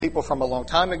people from a long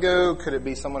time ago? Could it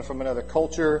be someone from another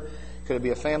culture? Could it be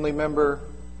a family member?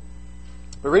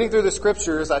 But reading through the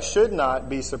Scriptures, I should not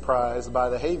be surprised by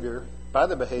the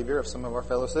behavior of some of our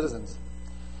fellow citizens.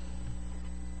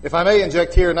 If I may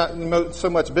inject here, not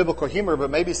so much biblical humor, but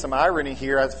maybe some irony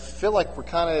here, I feel like we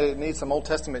kind of need some Old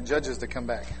Testament judges to come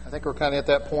back. I think we're kind of at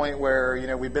that point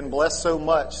where, we've been blessed so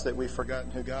much that we've forgotten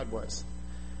who God was.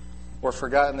 Or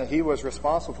forgotten that He was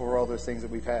responsible for all those things that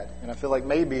we've had. And I feel like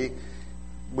maybe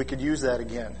we could use that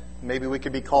again. Maybe we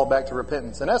could be called back to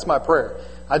repentance. And that's my prayer.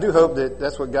 I do hope that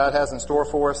that's what God has in store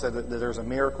for us, that there's a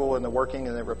miracle in the working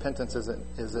and that repentance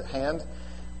is at hand.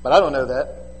 But I don't know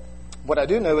that. What I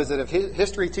do know is that if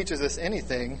history teaches us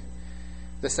anything,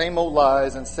 the same old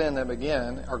lies and sin that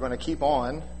began are going to keep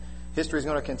on. History is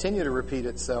going to continue to repeat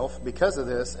itself because of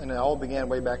this, and it all began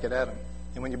way back at Adam.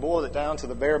 And when you boil it down to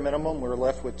the bare minimum, we're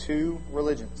left with two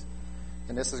religions.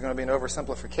 And this is going to be an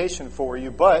oversimplification for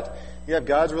you, but you have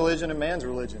God's religion and man's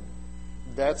religion.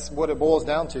 That's what it boils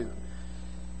down to.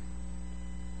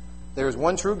 There's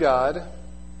one true God,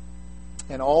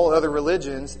 and all other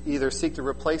religions either seek to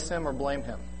replace Him or blame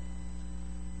Him.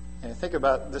 And think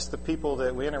about just the people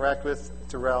that we interact with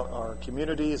throughout our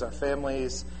communities, our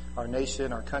families, our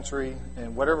nation, our country,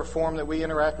 and whatever form that we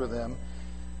interact with them.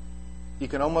 You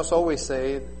can almost always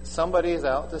say somebody is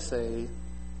out to say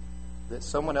that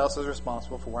someone else is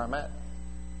responsible for where I'm at.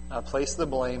 I place the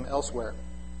blame elsewhere.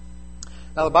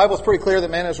 Now, the Bible is pretty clear that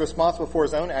man is responsible for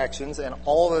his own actions, and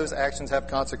all those actions have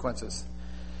consequences.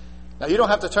 Now, you don't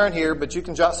have to turn here, but you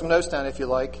can jot some notes down if you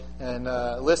like and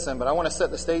listen. But I want to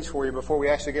set the stage for you before we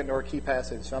actually get into our key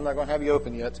passage. So I'm not going to have you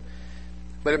open yet.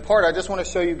 But in part, I just want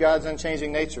to show you God's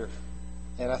unchanging nature.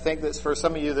 And I think that for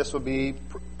some of you, this will be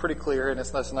pretty clear, and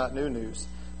that's not new news.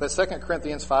 But 2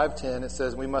 Corinthians 5:10, it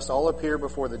says, "We must all appear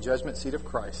before the judgment seat of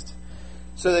Christ,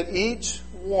 so that each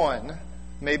one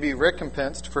may be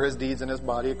recompensed for his deeds in his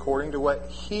body according to what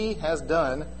he has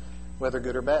done, whether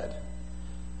good or bad."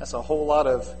 That's a whole lot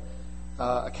of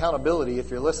accountability,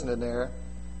 if you're listening there,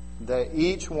 that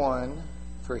each one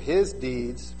for his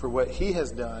deeds, for what he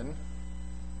has done,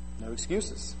 no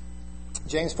excuses.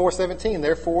 James 4:17,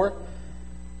 "Therefore,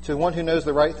 to one who knows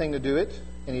the right thing to do it,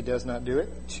 and he does not do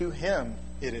it, to him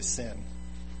it is sin."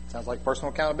 Sounds like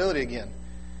personal accountability again.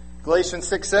 Galatians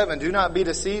 6:7, "Do not be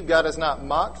deceived. God is not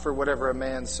mocked, for whatever a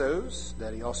man sows,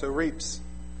 that he also reaps."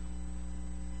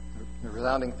 The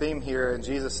resounding theme here, and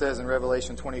Jesus says in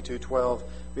Revelation 22:12,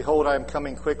 "Behold, I am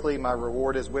coming quickly. My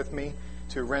reward is with me,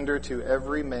 to render to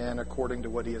every man according to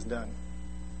what he has done."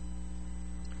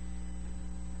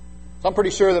 So I'm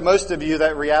pretty sure that most of you,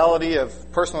 that reality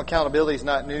of personal accountability is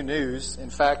not new news.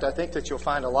 In fact, I think that you'll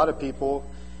find a lot of people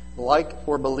like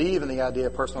or believe in the idea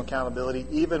of personal accountability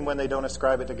even when they don't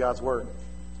ascribe it to God's Word.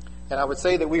 And I would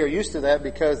say that we are used to that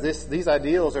because these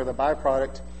ideals are the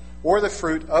byproduct or the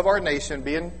fruit of our nation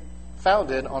being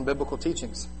founded on biblical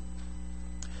teachings.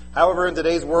 However, in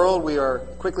today's world, we are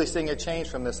quickly seeing a change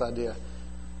from this idea.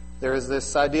 There is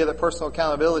this idea that personal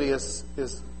accountability is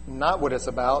not what it's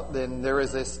about. Then there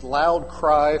is this loud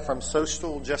cry from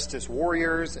social justice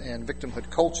warriors and victimhood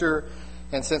culture.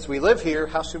 And since we live here,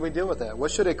 how should we deal with that?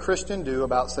 What should a Christian do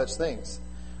about such things?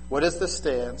 What is the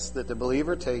stance that the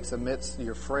believer takes amidst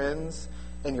your friends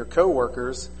and your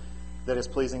co-workers that is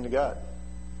pleasing to God?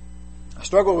 I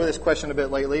struggle with this question a bit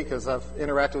lately because I've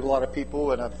interacted with a lot of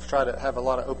people and I've tried to have a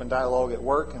lot of open dialogue at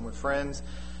work and with friends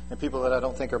and people that I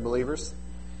don't think are believers.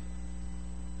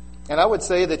 And I would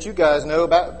say that you guys know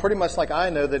about, pretty much like I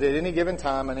know, that at any given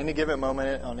time, on any given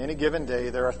moment, on any given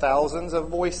day, there are thousands of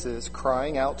voices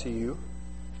crying out to you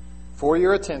for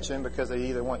your attention because they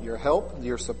either want your help,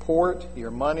 your support, your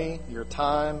money, your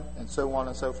time, and so on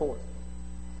and so forth.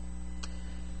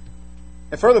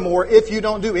 And furthermore, if you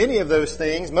don't do any of those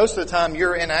things, most of the time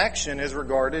your inaction is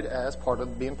regarded as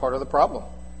being part of the problem.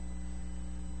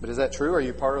 But is that true? Are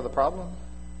you part of the problem?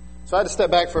 So I had to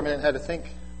step back for a minute and had to think.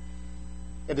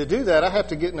 And to do that, I have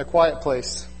to get in a quiet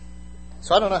place.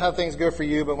 So I don't know how things go for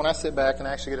you, but when I sit back and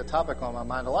actually get a topic on my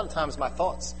mind, a lot of times my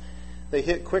thoughts, they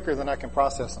hit quicker than I can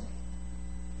process them.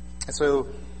 And so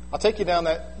I'll take you down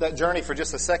that journey for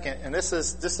just a second. And this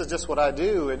is just what I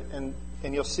do, and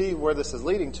you'll see where this is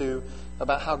leading to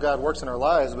about how God works in our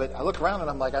lives. But I look around and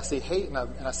I'm like, I see hate and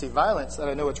I see violence, and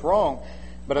I know it's wrong.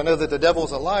 But I know that the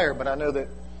devil's a liar, but I know that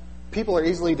people are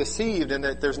easily deceived and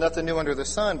that there's nothing new under the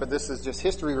sun, but this is just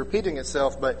history repeating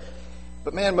itself. But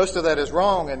man, most of that is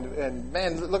wrong. And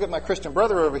man, look at my Christian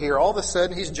brother over here. All of a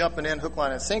sudden, he's jumping in hook,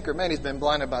 line, and sinker. Man, he's been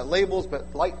blinded by labels,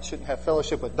 but light shouldn't have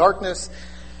fellowship with darkness.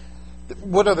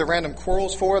 What are the random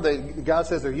quarrels for? God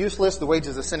says they're useless. The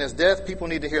wages of sin is death. People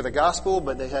need to hear the gospel,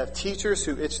 but they have teachers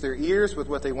who itch their ears with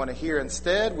what they want to hear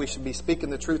instead. We should be speaking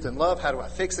the truth in love. How do I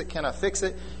fix it? Can I fix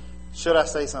it? Should I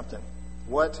say something?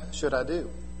 What should I do?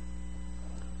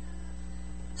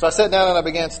 So I sat down and I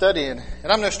began studying.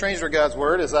 And I'm no stranger to God's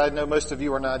Word, as I know most of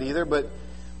you are not either, but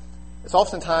it's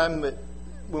oftentimes that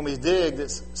when we dig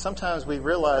that sometimes we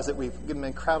realize that we've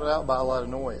been crowded out by a lot of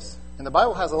noise. And the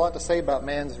Bible has a lot to say about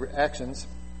man's actions.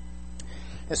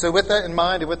 And so with that in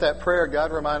mind and with that prayer,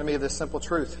 God reminded me of this simple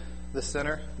truth. The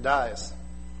sinner dies.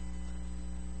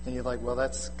 And you're like, well,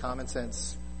 that's common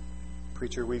sense.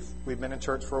 Preacher, we've been in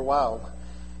church for a while.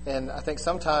 And I think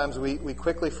sometimes we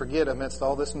quickly forget amidst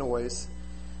all this noise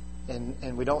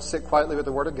and we don't sit quietly with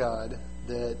the Word of God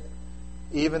that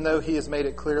even though He has made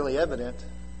it clearly evident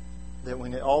that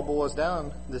when it all boils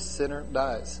down, the sinner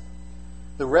dies.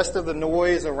 The rest of the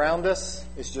noise around us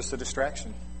is just a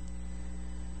distraction.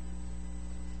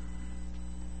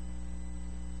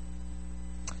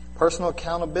 Personal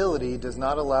accountability does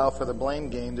not allow for the blame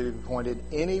game to be pointed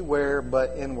anywhere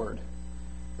but inward.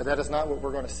 But that is not what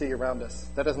we're going to see around us.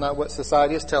 That is not what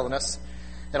society is telling us.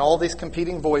 And all these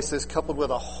competing voices, coupled with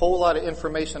a whole lot of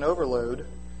information overload,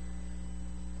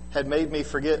 had made me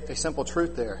forget a simple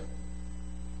truth there.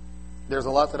 There's a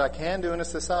lot that I can do in a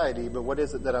society, but what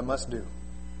is it that I must do?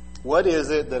 What is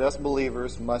it that us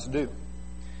believers must do?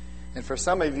 And for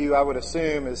some of you, I would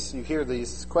assume, as you hear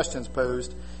these questions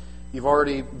posed, you've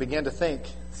already begun to think.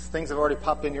 Things have already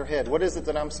popped in your head. What is it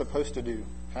that I'm supposed to do?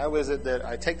 How is it that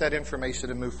I take that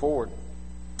information and move forward?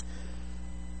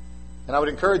 And I would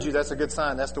encourage you, that's a good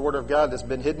sign. That's the Word of God that's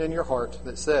been hidden in your heart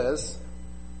that says,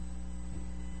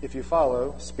 if you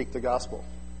follow, speak the gospel.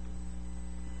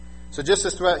 So just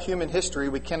as throughout human history,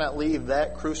 we cannot leave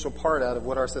that crucial part out of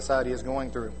what our society is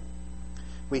going through.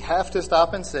 We have to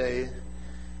stop and say,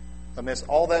 amidst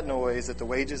all that noise, that the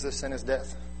wages of sin is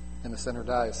death, and the sinner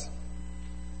dies.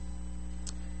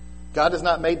 God has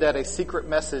not made that a secret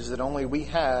message that only we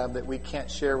have that we can't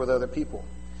share with other people.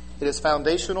 It is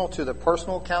foundational to the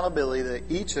personal accountability that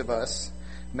each of us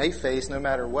may face no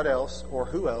matter what else or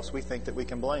who else we think that we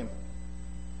can blame.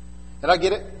 And I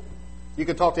get it. You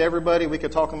could talk to everybody. We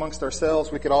could talk amongst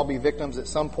ourselves. We could all be victims at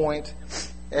some point.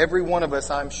 Every one of us,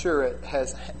 I'm sure,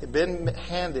 has been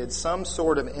handed some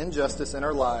sort of injustice in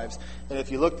our lives. And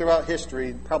if you look throughout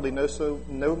history, probably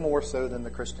no more so than the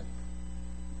Christian.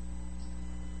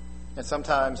 And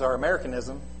sometimes our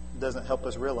Americanism doesn't help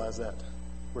us realize that.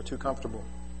 We're too comfortable.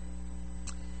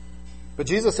 But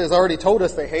Jesus has already told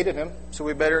us they hated Him, so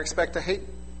we better expect the hate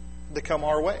to come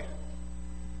our way.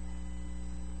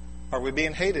 Are we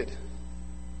being hated?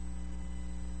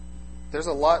 There's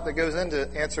a lot that goes into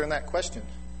answering that question.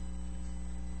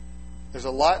 There's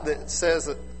a lot that says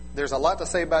that there's a lot to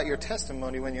say about your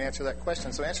testimony when you answer that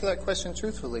question. So answer that question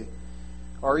truthfully.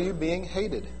 Are you being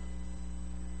hated?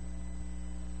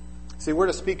 See, we're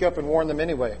to speak up and warn them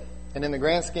anyway. And in the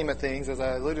grand scheme of things, as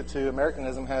I alluded to,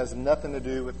 Americanism has nothing to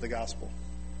do with the gospel.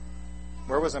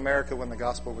 Where was America when the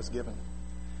gospel was given?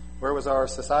 Where was our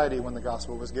society when the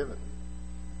gospel was given?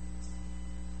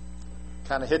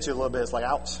 Kind of hits you a little bit. It's like,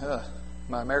 ouch.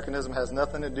 My Americanism has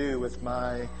nothing to do with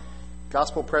my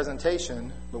gospel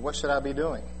presentation, but what should I be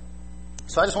doing?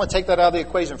 So I just want to take that out of the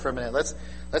equation for a minute.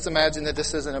 Let's imagine that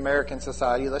this is an American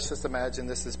society. Let's just imagine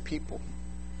this is people.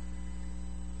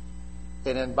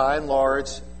 And then by and large,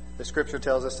 the Scripture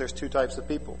tells us there's two types of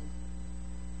people.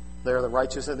 They are the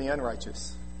righteous and the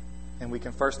unrighteous. And we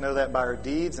can first know that by our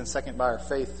deeds and second by our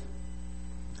faith.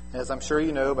 As I'm sure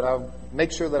you know, but I'll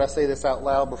make sure that I say this out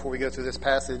loud before we go through this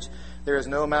passage. There is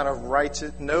no amount of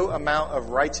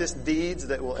righteous deeds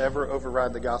that will ever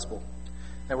override the gospel.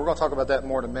 And we're going to talk about that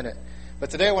more in a minute. But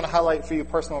today I want to highlight for you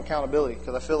personal accountability,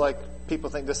 because I feel like people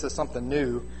think this is something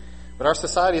new. But our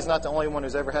society is not the only one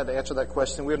who's ever had to answer that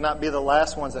question. We would not be the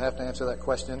last ones that have to answer that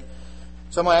question.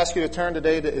 So I'm going to ask you to turn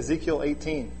today to Ezekiel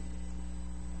 18.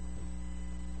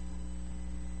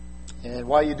 And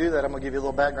while you do that, I'm going to give you a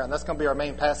little background. That's going to be our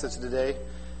main passage today.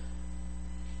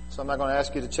 So I'm not going to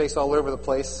ask you to chase all over the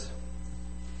place.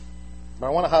 But I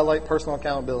want to highlight personal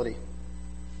accountability.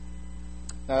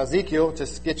 Now, Ezekiel,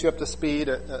 just to get you up to speed,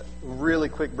 a really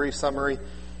quick, brief summary.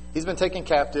 He's been taken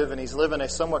captive, and he's living a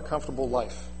somewhat comfortable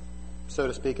life, so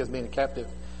to speak, as being a captive.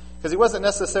 Because he wasn't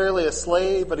necessarily a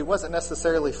slave, but he wasn't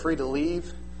necessarily free to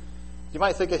leave. You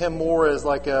might think of him more as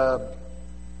like a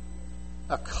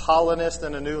colonist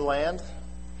in a new land.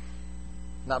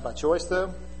 Not by choice,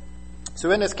 though. So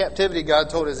in his captivity, God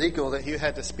told Ezekiel that he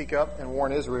had to speak up and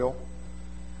warn Israel,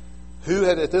 who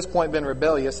had at this point been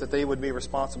rebellious, that they would be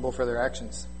responsible for their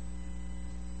actions.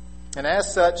 And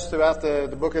as such, throughout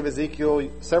the book of Ezekiel,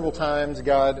 several times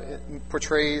God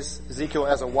portrays Ezekiel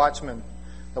as a watchman.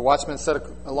 The watchman sat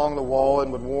along the wall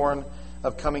and would warn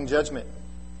of coming judgment.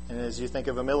 And as you think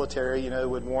of a military,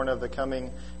 would warn of the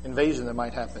coming invasion that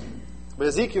might happen. But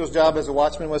Ezekiel's job as a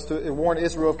watchman was to warn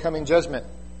Israel of coming judgment.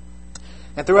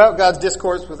 And throughout God's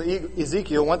discourse with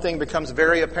Ezekiel, one thing becomes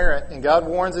very apparent, and God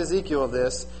warns Ezekiel of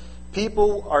this.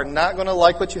 People are not going to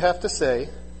like what you have to say,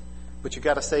 but you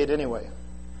got to say it anyway.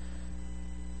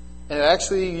 And it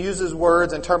actually uses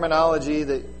words and terminology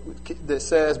that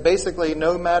says basically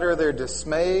no matter their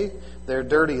dismay, their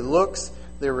dirty looks,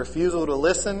 their refusal to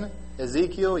listen,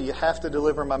 Ezekiel, you have to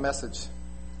deliver my message.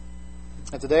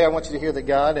 And today I want you to hear that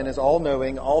God, in His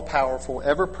all-knowing, all-powerful,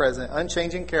 ever-present,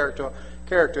 unchanging character,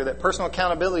 that personal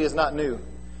accountability is not new.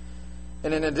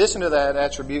 And in addition to that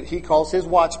attribute, He calls His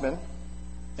watchmen.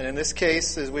 And in this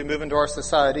case, as we move into our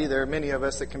society, there are many of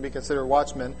us that can be considered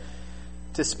watchmen,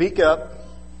 to speak up.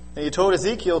 And He told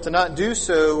Ezekiel to not do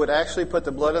so would actually put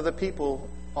the blood of the people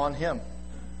on him.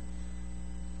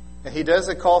 And He does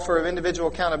a call for individual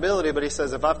accountability, but He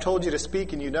says, if I've told you to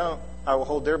speak and you don't, I will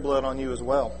hold their blood on you as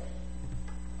well.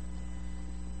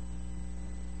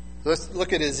 Let's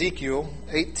look at Ezekiel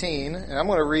 18, and I'm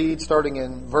going to read starting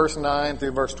in verse 9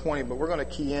 through verse 20, but we're going to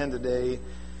key in today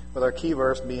with our key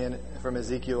verse being from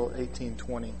Ezekiel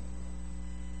 18:20.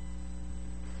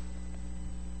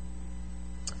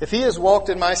 If he has walked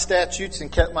in my statutes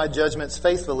and kept my judgments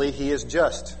faithfully, he is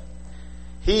just.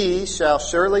 He shall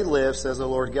surely live, says the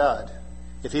Lord God.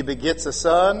 If he begets a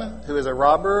son who is a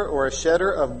robber or a shedder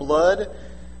of blood,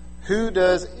 who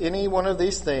does any one of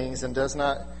these things and does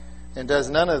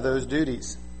none of those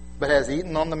duties, but has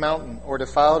eaten on the mountain or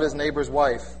defiled his neighbor's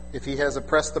wife, if he has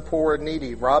oppressed the poor and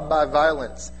needy, robbed by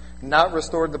violence, not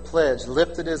restored the pledge,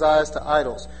 lifted his eyes to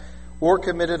idols, or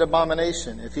committed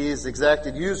abomination, if he has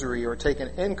exacted usury or taken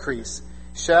increase,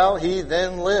 shall he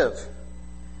then live?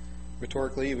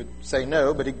 Rhetorically, you would say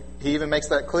no, but he even makes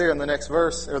that clear in the next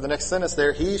verse, or the next sentence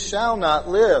there, he shall not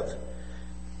live.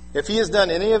 If he has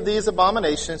done any of these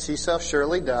abominations, he shall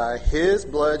surely die. His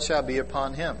blood shall be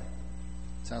upon him.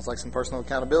 Sounds like some personal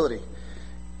accountability.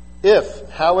 If,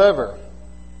 however,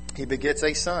 he begets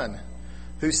a son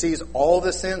who sees all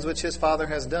the sins which his father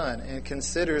has done and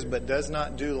considers but does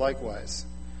not do likewise,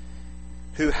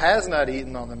 who has not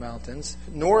eaten on the mountains,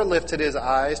 nor lifted his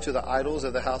eyes to the idols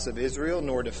of the house of Israel,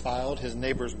 nor defiled his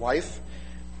neighbor's wife,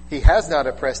 he has not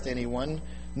oppressed anyone,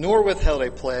 nor withheld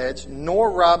a pledge, nor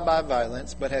robbed by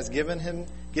violence, but has given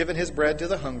his bread to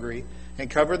the hungry, and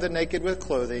covered the naked with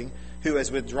clothing, who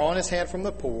has withdrawn his hand from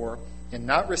the poor, and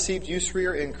not received usury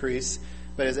or increase,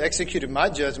 but has executed my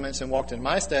judgments and walked in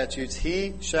my statutes,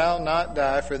 he shall not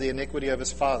die for the iniquity of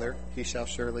his father, he shall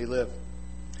surely live.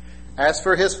 As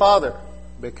for his father,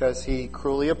 because he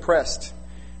cruelly oppressed,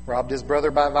 robbed his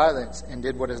brother by violence, and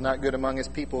did what is not good among his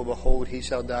people, behold, he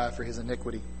shall die for his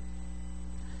iniquity.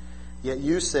 Yet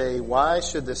you say, why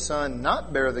should the son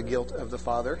not bear the guilt of the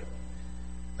father?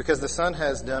 Because the son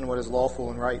has done what is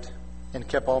lawful and right, and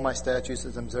kept all my statutes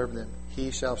and observed them.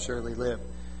 He shall surely live.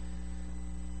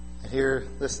 And here,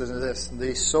 listen to this.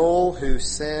 The soul who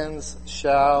sins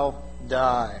shall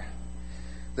die.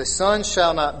 The son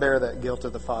shall not bear that guilt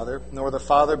of the father, nor the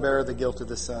father bear the guilt of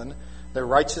the son. The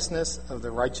righteousness of the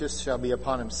righteous shall be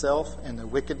upon himself, and the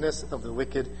wickedness of the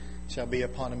wicked shall be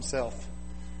upon himself.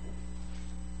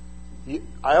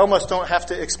 I almost don't have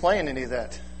to explain any of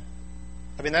that.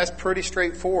 I mean, that's pretty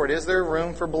straightforward. Is there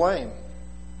room for blame?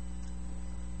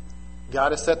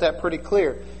 God has set that pretty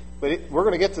clear. But we're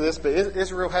going to get to this, but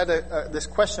Israel had this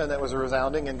question that was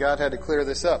resounding, and God had to clear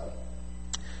this up.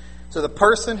 So the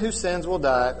person who sins will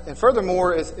die. And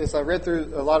furthermore, as I read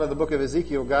through a lot of the book of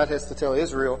Ezekiel, God has to tell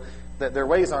Israel that their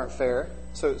ways aren't fair.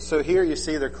 So here you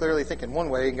see they're clearly thinking one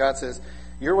way, and God says,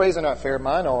 your ways are not fair,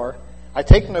 mine are. I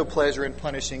take no pleasure in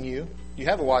punishing you. You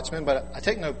have a watchman, but I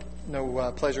take no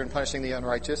pleasure in punishing the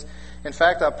unrighteous. In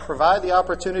fact, I provide the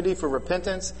opportunity for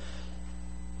repentance,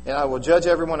 and I will judge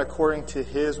everyone according to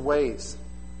his ways.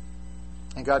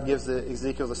 And God gives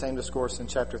Ezekiel the same discourse in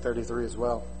chapter 33 as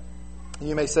well. And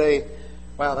you may say,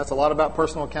 wow, that's a lot about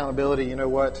personal accountability. You know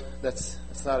what? That's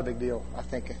not a big deal. I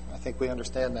think we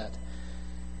understand that.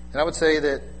 And I would say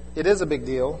that it is a big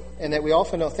deal, and that we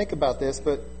often don't think about this,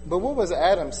 but what was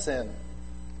Adam's sin?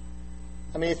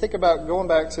 I mean, you think about going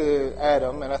back to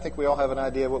Adam, and I think we all have an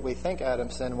idea what we think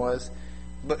Adam's sin was,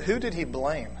 but who did he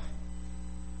blame?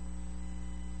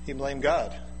 He blamed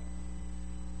God.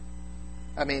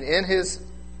 I mean, in his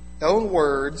own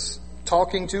words,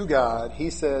 talking to God,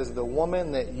 he says, the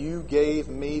woman that you gave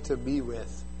me to be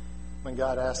with, when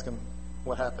God asked him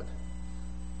what happened.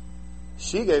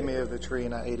 She gave me of the tree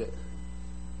and I ate it.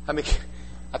 I mean,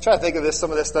 I try to think of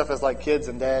some of this stuff as like kids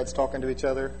and dads talking to each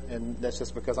other, and that's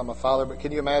just because I'm a father. But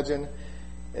can you imagine,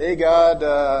 hey, God,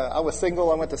 I was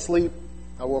single, I went to sleep,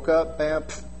 I woke up, bam,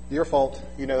 your fault.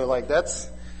 Like that's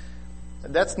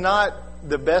not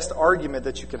the best argument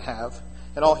that you can have.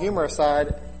 And all humor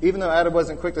aside, even though Adam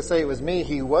wasn't quick to say it was me,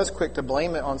 he was quick to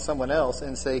blame it on someone else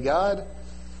and say, God,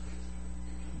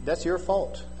 that's your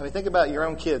fault. I mean, think about your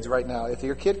own kids right now. If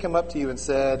your kid come up to you and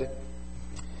said,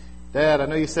 Dad, I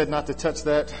know you said not to touch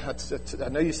that. I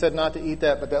know you said not to eat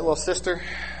that, but that little sister,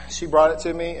 she brought it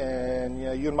to me, and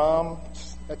you and Mom,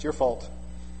 that's your fault.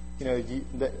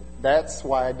 That's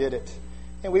why I did it.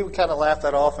 And we would kind of laugh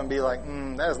that off and be like,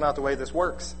 that is not the way this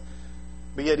works.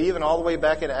 But yet even all the way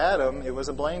back at Adam, it was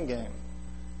a blame game.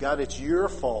 God, it's your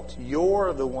fault.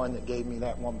 You're the one that gave me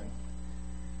that woman.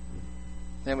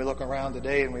 Then we look around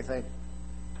today and we think,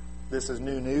 this is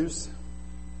new news.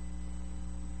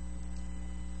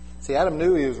 See, Adam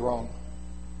knew he was wrong.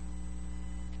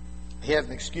 He had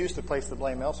an excuse to place the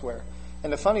blame elsewhere.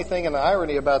 And the funny thing and the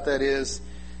irony about that is,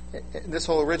 this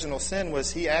whole original sin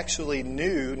was he actually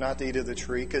knew not to eat of the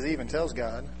tree, because he even tells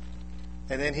God.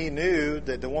 And then he knew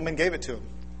that the woman gave it to him,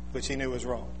 which he knew was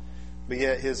wrong. But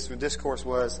yet his discourse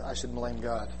was, I should blame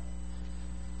God.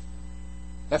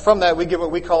 And from that, we get what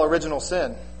we call original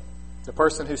sin. The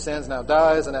person who sins now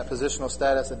dies, and that positional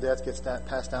status of death gets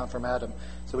passed down from Adam.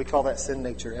 So we call that sin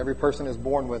nature. Every person is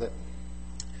born with it.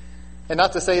 And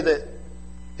not to say that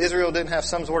Israel didn't have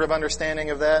some sort of understanding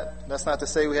of that. That's not to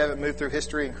say we haven't moved through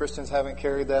history and Christians haven't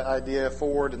carried that idea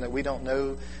forward and that we don't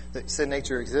know that sin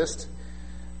nature exists.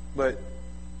 But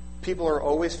people are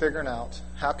always figuring out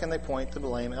how can they point the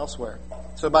blame elsewhere.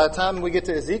 So by the time we get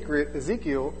to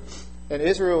Ezekiel and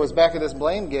Israel is back at this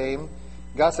blame game,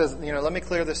 God says, let me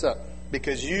clear this up.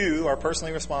 Because you are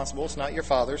personally responsible. It's not your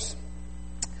fathers.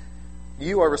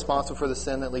 You are responsible for the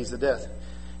sin that leads to death.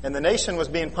 And the nation was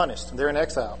being punished. They're in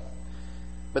exile.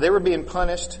 But they were being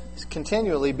punished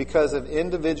continually because of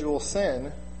individual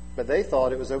sin. But they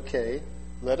thought it was okay.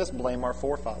 Let us blame our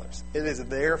forefathers. It is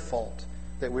their fault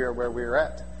that we are where we are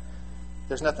at.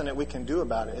 There's nothing that we can do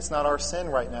about it. It's not our sin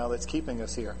right now that's keeping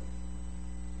us here.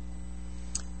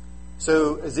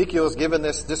 So Ezekiel is given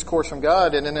this discourse from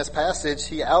God, and in this passage,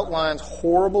 he outlines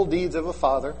horrible deeds of a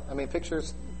father. I mean,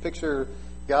 picture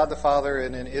God the Father,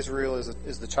 and then Israel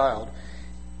is the child.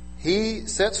 He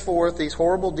sets forth these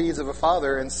horrible deeds of a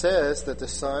father and says that the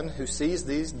son who sees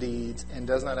these deeds and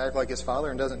does not act like his father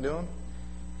and doesn't do them,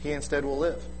 he instead will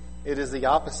live. It is the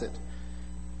opposite.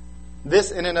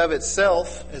 This in and of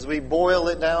itself, as we boil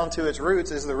it down to its roots,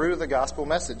 is the root of the gospel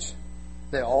message.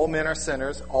 That all men are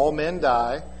sinners, all men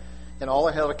die, and all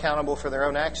are held accountable for their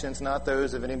own actions, not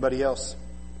those of anybody else.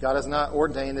 God has not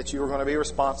ordained that you are going to be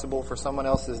responsible for someone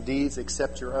else's deeds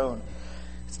except your own.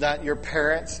 It's not your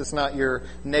parents, it's not your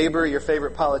neighbor, your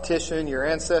favorite politician, your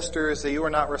ancestors. You are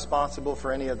not responsible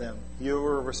for any of them. You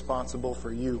are responsible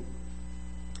for you.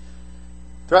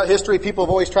 Throughout history, people have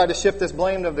always tried to shift this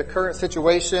blame of the current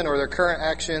situation or their current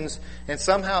actions, and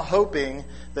somehow hoping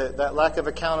that that lack of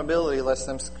accountability lets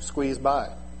them squeeze by.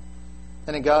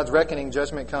 And in God's reckoning,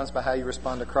 judgment comes by how you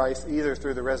respond to Christ, either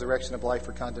through the resurrection of life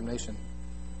or condemnation.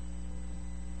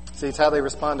 See, it's how they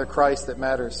respond to Christ that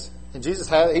matters. And Jesus,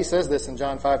 he says this in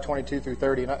John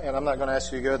 5:22-30, and I'm not going to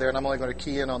ask you to go there, and I'm only going to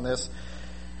key in on this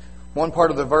one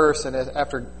part of the verse, and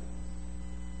after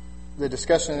the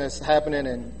discussion is happening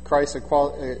and Christ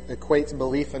equates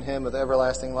belief in him with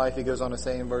everlasting life, he goes on to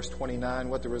say in verse 29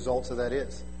 what the results of that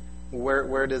is.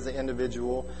 Where does the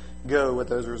individual go with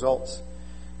those results?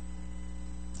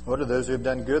 What are those who have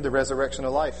done good? The resurrection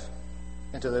of life.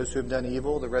 And to those who have done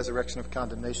evil, the resurrection of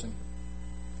condemnation.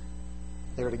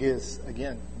 There it is,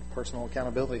 again, personal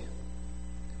accountability.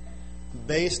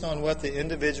 Based on what the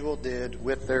individual did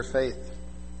with their faith.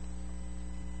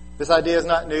 This idea is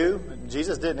not new.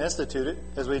 Jesus didn't institute it.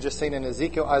 As we just seen in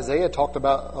Ezekiel, Isaiah talked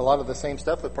about a lot of the same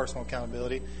stuff with personal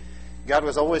accountability. God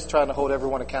was always trying to hold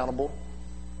everyone accountable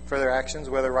for their actions,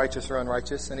 whether righteous or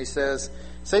unrighteous. And he says,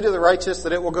 say to the righteous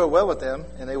that it will go well with them,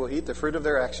 and they will eat the fruit of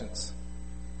their actions.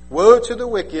 Woe to the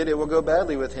wicked, it will go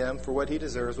badly with him, for what he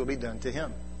deserves will be done to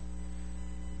him.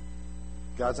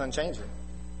 God's unchanging.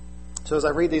 So as I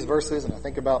read these verses and I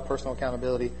think about personal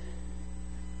accountability,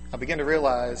 I begin to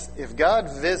realize if God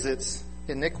visits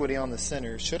iniquity on the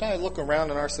sinner, should I look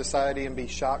around in our society and be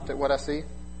shocked at what I see?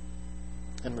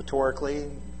 And rhetorically,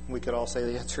 we could all say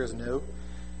the answer is no.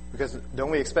 Because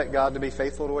don't we expect God to be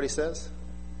faithful to what he says?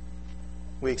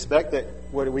 We expect that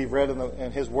what we've read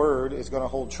in his word is going to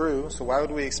hold true. So why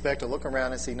would we expect to look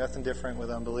around and see nothing different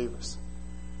with unbelievers?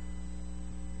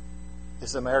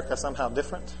 Is America somehow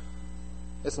different?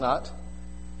 It's not.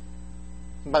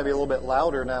 It might be a little bit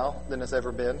louder now than it's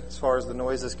ever been as far as the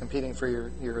noise is competing for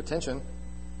your attention.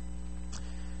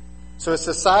 So a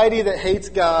society that hates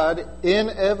God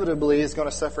inevitably is going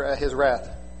to suffer at His wrath.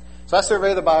 So I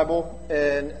survey the Bible,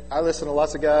 and I listen to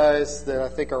lots of guys that I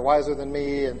think are wiser than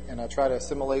me, and I try to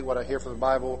assimilate what I hear from the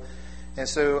Bible. And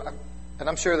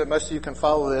I'm sure that most of you can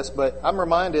follow this, but I'm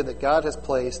reminded that God has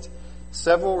placed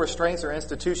several restraints or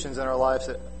institutions in our lives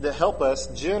that help us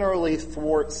generally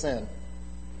thwart sin.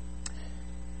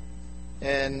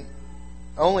 And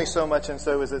only so much and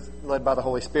so is it led by the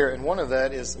Holy Spirit. And one of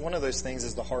those things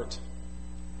is the heart.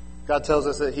 God tells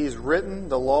us that He's written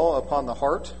the law upon the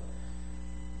heart.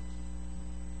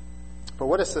 But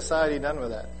what has society done with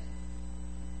that?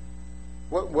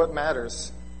 What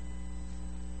matters?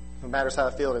 It matters how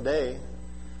I feel today.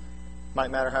 Might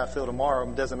matter how I feel tomorrow.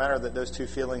 It doesn't matter that those two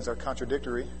feelings are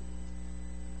contradictory.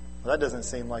 Well, that doesn't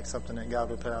seem like something that God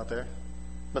would put out there.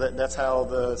 But that's how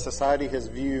the society has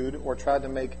viewed or tried to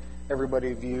make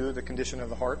everybody view the condition of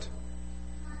the heart.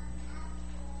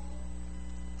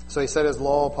 So He set His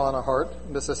law upon our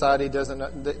heart. The society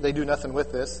they do nothing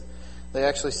with this. They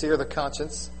actually sear the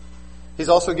conscience. He's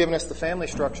also given us the family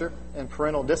structure and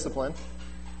parental discipline.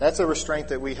 That's a restraint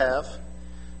that we have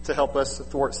to help us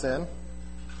thwart sin.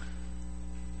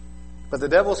 But the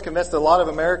devil's convinced a lot of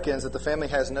Americans that the family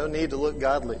has no need to look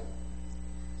godly.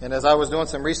 And as I was doing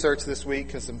some research this week,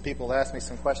 because some people asked me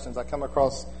some questions, I come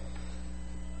across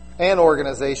an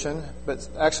organization, but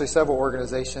actually several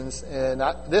organizations. And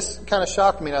this kind of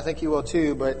shocked me, and I think you will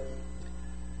too, but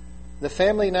the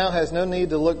family now has no need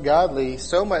to look godly,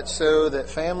 so much so that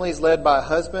families led by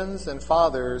husbands and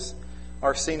fathers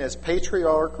are seen as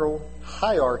patriarchal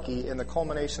hierarchy in the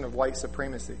culmination of white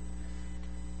supremacy.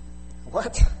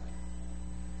 What?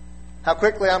 How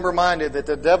quickly I'm reminded that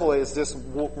the devil is just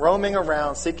roaming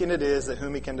around seeking it is that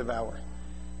whom he can devour.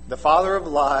 The father of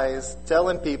lies,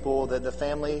 telling people that the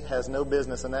family has no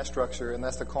business in that structure, and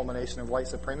that's the culmination of white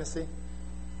supremacy.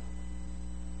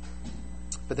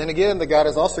 But then again, the God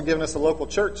has also given us a local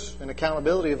church and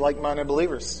accountability of like-minded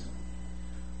believers.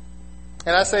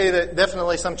 And I say that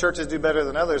definitely some churches do better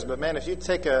than others, but man, if you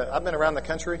I've been around the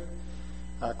country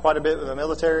quite a bit with the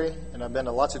military, and I've been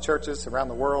to lots of churches around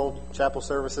the world, chapel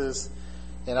services,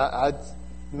 and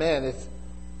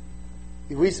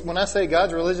when I say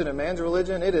God's religion and man's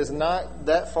religion, it is not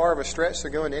that far of a stretch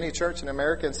to go into any church in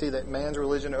America and see that man's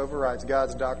religion overrides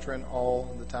God's doctrine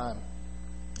all the time.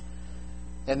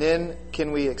 And then,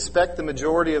 can we expect the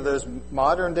majority of those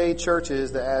modern day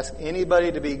churches to ask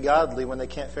anybody to be godly when they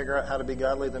can't figure out how to be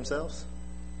godly themselves?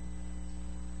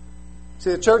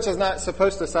 See, the church is not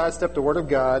supposed to sidestep the Word of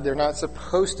God. They're not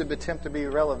supposed to attempt to be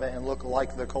relevant and look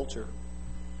like the culture.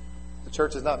 The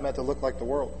church is not meant to look like the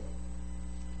world.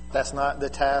 That's not the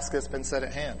task that's been set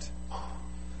at hand.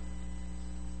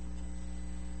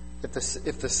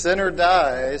 If the sinner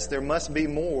dies, there must be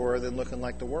more than looking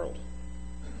like the world.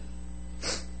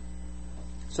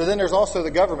 So then there's also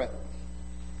the government.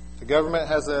 The government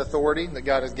has the authority that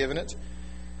God has given it.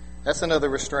 That's another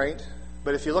restraint.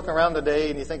 But if you look around today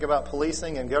and you think about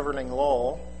policing and governing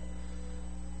law,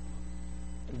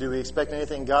 do we expect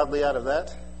anything godly out of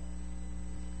that?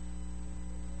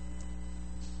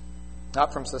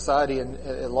 Not from society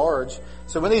at large.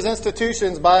 So when these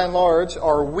institutions, by and large,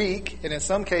 are weak, and in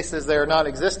some cases they are not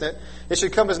existent, it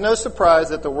should come as no surprise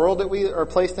that the world that we are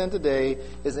placed in today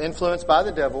is influenced by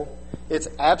the devil. It's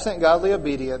absent godly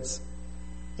obedience,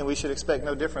 and we should expect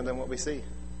no different than what we see.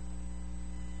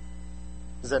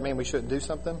 Does that mean we shouldn't do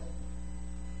something?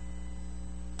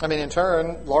 I mean, in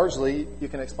turn, largely, you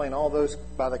can explain all those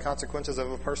by the consequences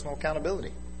of a personal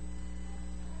accountability.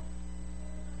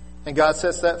 And God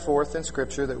sets that forth in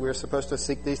Scripture that we're supposed to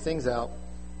seek these things out.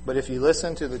 But if you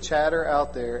listen to the chatter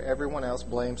out there, everyone else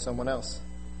blames someone else.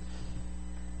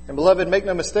 And beloved, make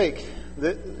no mistake,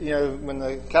 that, when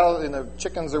the cow and the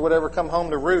chickens or whatever come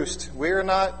home to roost, we are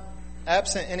not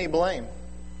absent any blame.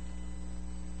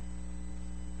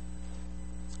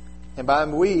 And by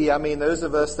we, I mean those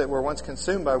of us that were once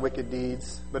consumed by wicked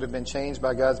deeds, but have been changed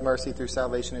by God's mercy through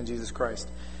salvation in Jesus Christ.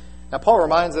 Now, Paul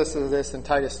reminds us of this in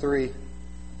Titus 3.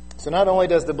 So not only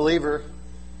does the believer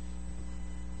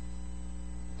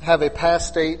have a past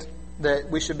state that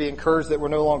we should be encouraged that we're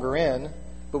no longer in,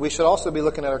 but we should also be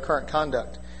looking at our current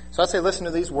conduct. So I say listen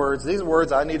to these words. These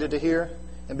words I needed to hear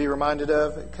and be reminded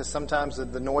of, because sometimes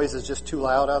the noise is just too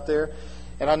loud out there.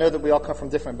 And I know that we all come from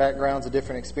different backgrounds and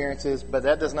different experiences, but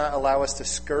that does not allow us to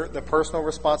skirt the personal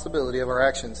responsibility of our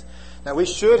actions. Now, we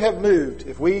should have moved.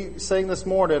 If we sing this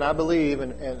morning, I believe,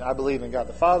 and I believe in God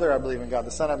the Father, I believe in God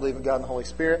the Son, I believe in God and the Holy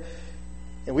Spirit,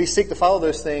 and we seek to follow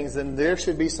those things, then there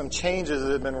should be some changes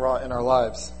that have been wrought in our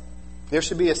lives. There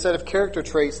should be a set of character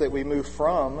traits that we move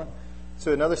from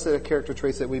to another set of character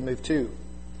traits that we move to.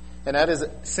 And that is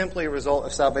simply a result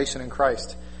of salvation in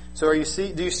Christ. So do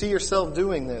you see yourself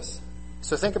doing this?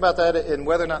 So think about that and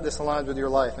whether or not this aligns with your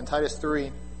life. In Titus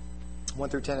 3, 1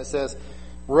 through 10, it says,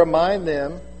 "Remind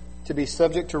them to be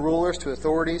subject to rulers, to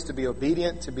authorities, to be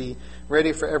obedient, to be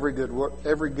ready for every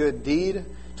good deed,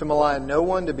 to malign no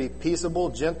one, to be peaceable,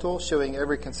 gentle, showing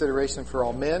every consideration for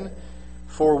all men.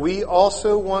 For we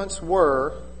also once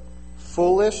were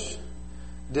foolish,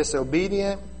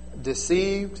 disobedient,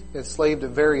 deceived, enslaved to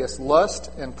various lusts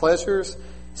and pleasures,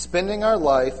 spending our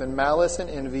life in malice and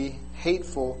envy,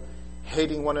 hateful,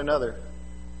 hating one another."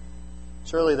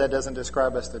 Surely that doesn't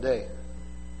describe us today.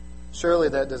 Surely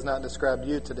that does not describe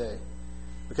you today.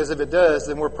 Because if it does,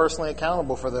 then we're personally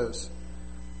accountable for those.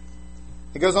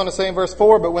 It goes on to say in verse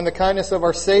 4, "But when the kindness of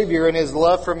our Savior and His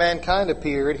love for mankind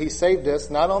appeared, He saved us,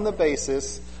 not on the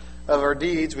basis of our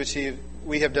deeds, which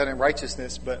we have done in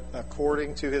righteousness, but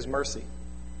according to His mercy.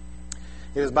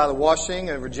 It is by the washing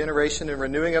and regeneration and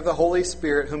renewing of the Holy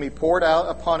Spirit, whom He poured out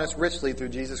upon us richly through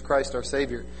Jesus Christ our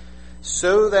Savior,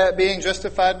 so that being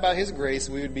justified by His grace,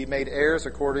 we would be made heirs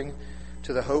according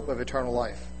to the hope of eternal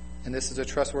life." And this is a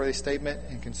trustworthy statement,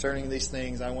 and concerning these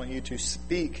things I want you to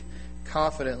speak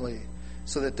confidently,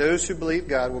 so that those who believe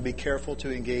God will be careful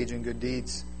to engage in good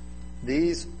deeds.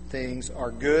 These things are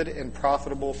good and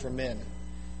profitable for men.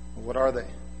 What are they?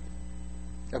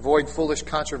 Avoid foolish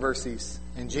controversies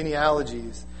and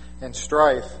genealogies and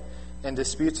strife and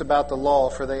disputes about the law,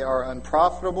 for they are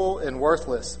unprofitable and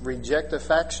worthless. Reject a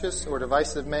factious or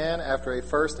divisive man after a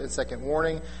first and second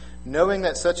warning, knowing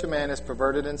that such a man is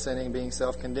perverted and sinning, being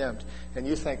self-condemned. And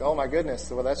you think, oh my goodness,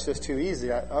 well that's just too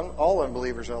easy. All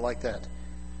unbelievers are like that.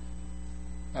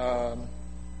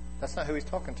 That's not who he's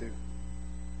talking to.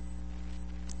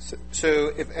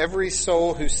 So if every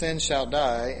soul who sins shall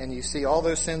die, and you see all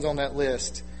those sins on that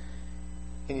list,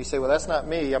 and you say, well that's not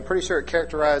me, I'm pretty sure it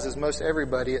characterizes most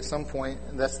everybody at some point,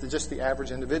 and that's just the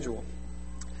average individual.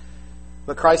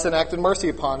 But Christ enacted mercy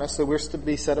upon us, so we're to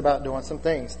be set about doing some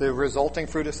things. The resulting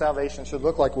fruit of salvation should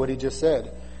look like what he just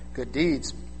said. Good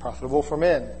deeds, profitable for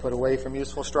men, put away from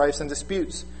useful strifes and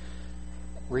disputes.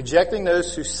 Rejecting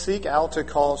those who seek out to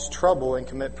cause trouble and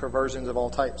commit perversions of all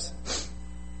types.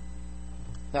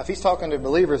 Now, if he's talking to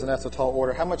believers and that's a tall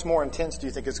order, how much more intense do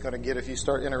you think it's going to get if you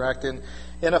start interacting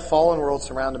in a fallen world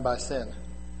surrounded by sin?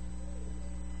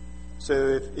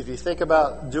 So if you think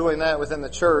about doing that within the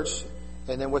church,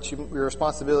 and then what your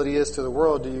responsibility is to the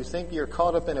world, do you think you're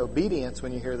caught up in obedience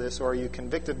when you hear this, or are you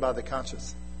convicted by the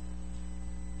conscience?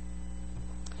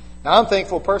 Now, I'm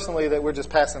thankful personally that we're just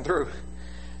passing through,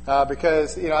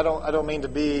 because I don't mean to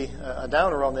be a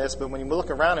downer on this, but when you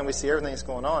look around and we see everything that's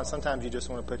going on, sometimes you just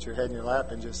want to put your head in your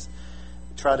lap and just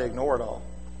try to ignore it all.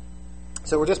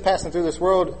 So we're just passing through this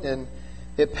world, and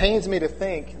it pains me to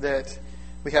think that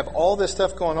we have all this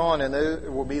stuff going on, and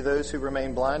there will be those who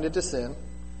remain blinded to sin,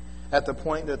 at the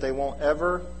point that they won't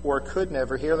ever or could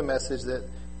never hear the message that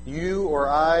you or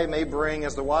I may bring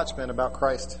as the watchman about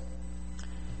Christ.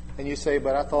 And you say,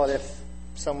 but I thought if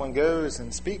someone goes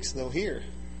and speaks, they'll hear,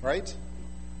 right?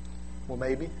 Well,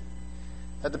 maybe.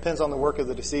 That depends on the work of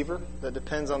the deceiver. That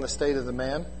depends on the state of the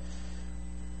man.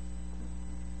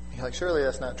 You're like, surely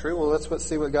that's not true. Well, let's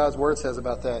see what God's Word says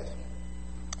about that.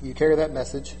 You carry that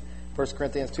message. 1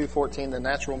 Corinthians 2:14, the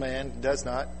natural man does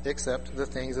not accept the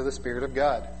things of the Spirit of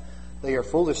God. They are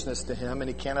foolishness to him, and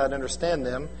he cannot understand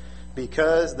them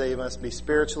because they must be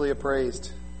spiritually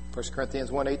appraised. 1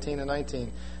 Corinthians 1:18 and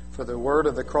 19. For the word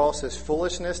of the cross is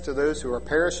foolishness to those who are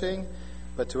perishing,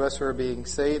 but to us who are being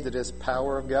saved it is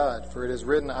power of God. For it is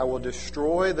written, I will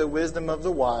destroy the wisdom of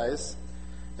the wise,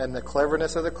 and the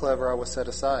cleverness of the clever I will set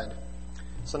aside.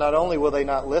 So not only will they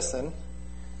not listen,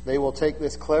 they will take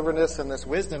this cleverness and this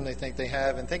wisdom they think they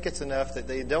have and think it's enough that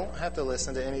they don't have to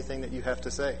listen to anything that you have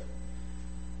to say.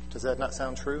 Does that not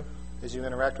sound true as you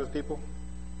interact with people?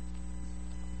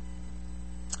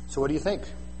 So what do you think?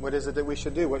 What is it that we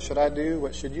should do? What should I do?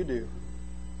 What should you do?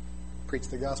 Preach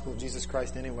the gospel of Jesus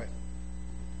Christ anyway.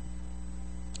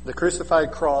 The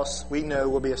crucified cross, we know,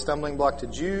 will be a stumbling block to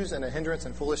Jews and a hindrance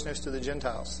and foolishness to the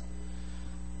Gentiles.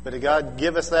 But did God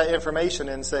give us that information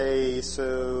and say,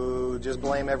 so just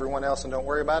blame everyone else and don't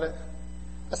worry about it?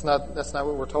 That's not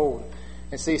what we're told.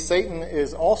 And see, Satan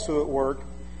is also at work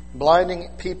blinding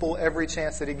people every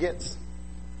chance that he gets.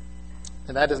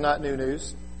 And that is not new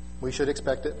news. We should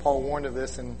expect it. Paul warned of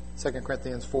this in 2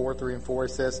 Corinthians 4:3 and 4.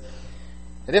 He says,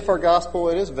 and if our gospel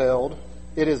it is veiled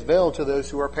to those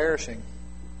who are perishing.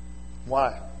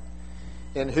 Why?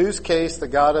 In whose case the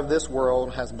God of this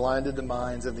world has blinded the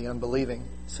minds of the unbelieving,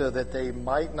 so that they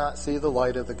might not see the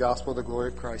light of the gospel of the glory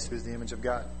of Christ, who is the image of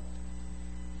God.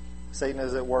 Satan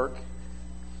is at work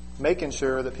making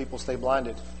sure that people stay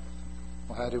blinded.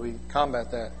 Well, how do we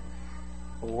combat that?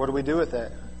 Well, what do we do with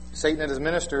that? Satan and his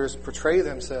ministers portray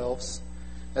themselves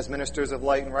as ministers of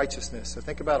light and righteousness. So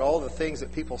think about all the things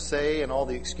that people say and all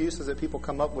the excuses that people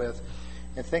come up with,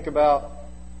 and think about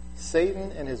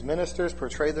Satan and his ministers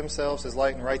portray themselves as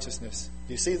light and righteousness.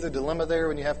 Do you see the dilemma there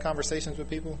when you have conversations with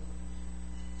people?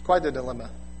 It's quite the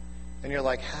dilemma. And you're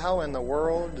like, how in the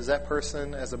world does that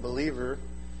person as a believer,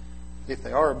 if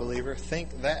they are a believer,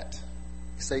 think that?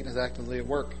 Satan is actively at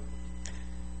work.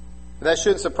 But that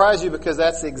shouldn't surprise you, because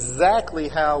that's exactly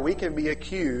how we can be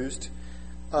accused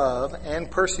of and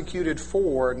persecuted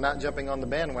for not jumping on the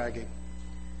bandwagon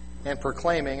and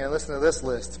proclaiming, and listen to this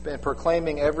list, and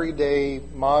proclaiming everyday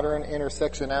modern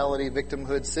intersectionality,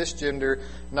 victimhood, cisgender,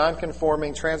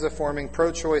 nonconforming, transiforming,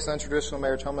 pro-choice, untraditional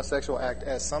marriage, homosexual act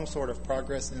as some sort of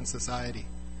progress in society.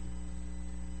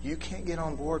 You can't get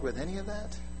on board with any of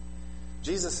that?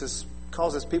 Jesus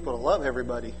calls his people to love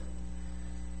everybody.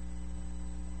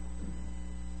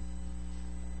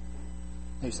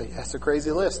 And you say, that's a crazy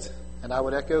list. And I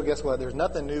would echo, guess what? There's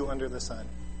nothing new under the sun.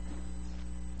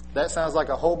 That sounds like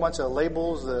a whole bunch of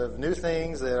labels of new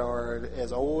things that are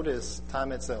as old as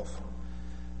time itself.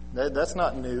 That's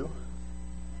not new.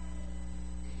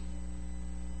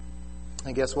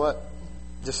 And guess what?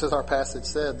 Just as our passage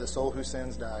said, the soul who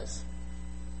sins dies.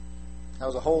 That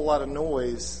was a whole lot of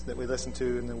noise that we listen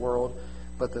to in the world,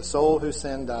 but the soul who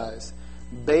sins dies,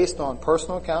 based on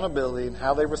personal accountability and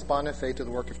how they respond in faith to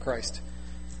the work of Christ.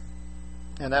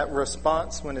 And that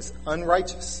response, when it's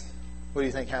unrighteous, what do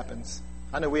you think happens?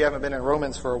 I know we haven't been in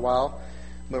Romans for a while,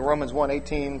 but Romans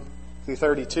 1:18 through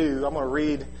 32, I'm going to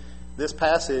read this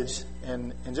passage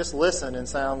and just listen and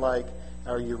sound like,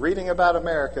 are you reading about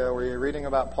America or are you reading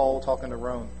about Paul talking to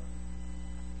Rome?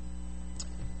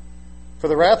 For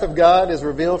the wrath of God is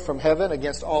revealed from heaven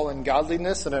against all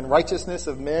ungodliness and unrighteousness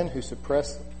of men who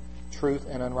suppress truth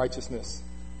and unrighteousness.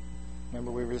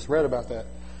 Remember, we just read about that.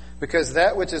 Because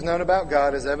that which is known about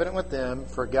God is evident with them,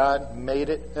 for God made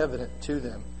it evident to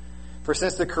them. For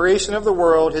since the creation of the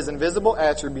world, his invisible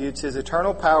attributes, his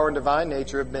eternal power and divine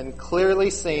nature have been clearly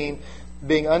seen,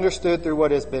 being understood through what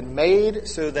has been made,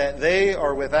 so that they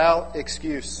are without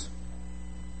excuse.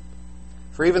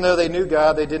 For even though they knew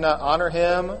God, they did not honor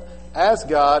him as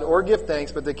God or give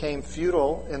thanks, but became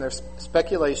futile in their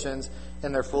speculations,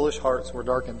 and their foolish hearts were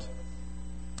darkened.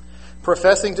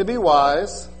 Professing to be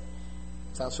wise,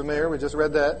 sounds familiar, we just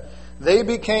read that, they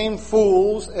became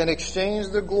fools and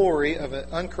exchanged the glory of an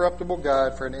uncorruptible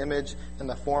God for an image in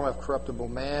the form of corruptible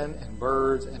man and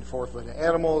birds and four-footed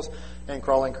animals and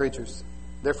crawling creatures.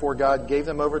 Therefore God gave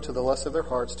them over to the lust of their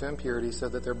hearts to impurity, so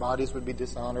that their bodies would be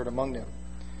dishonored among them.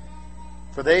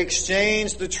 For they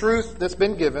exchanged the truth that's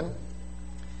been given.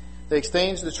 They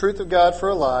exchanged the truth of God for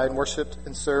a lie and worshipped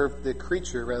and served the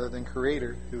creature rather than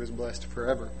Creator, who is blessed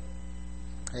forever.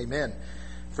 Amen.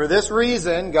 For this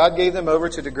reason, God gave them over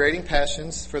to degrading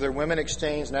passions, for their women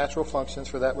exchanged natural functions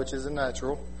for that which is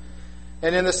unnatural.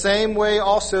 And in the same way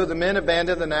also the men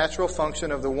abandoned the natural function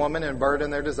of the woman and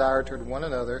burdened their desire toward one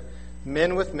another,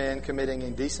 men with men committing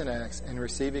indecent acts and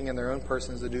receiving in their own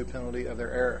persons the due penalty of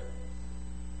their error.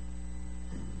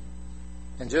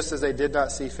 And just as they did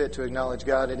not see fit to acknowledge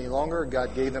God any longer,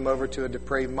 God gave them over to a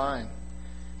depraved mind,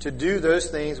 to do those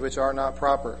things which are not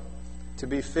proper, to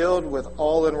be filled with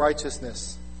all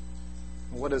unrighteousness.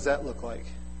 What does that look like?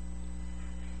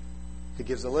 It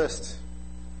gives a list.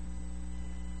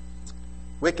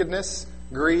 Wickedness,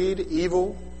 greed,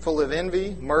 evil, full of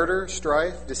envy, murder,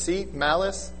 strife, deceit,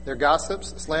 malice. They're gossips,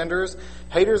 slanderers,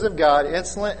 haters of God,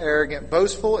 insolent, arrogant,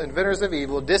 boastful, inventors of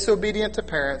evil, disobedient to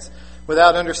parents,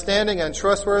 without understanding,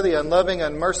 untrustworthy, unloving,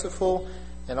 unmerciful.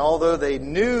 And although they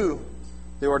knew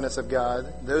the ordinance of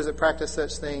God, those that practice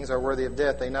such things are worthy of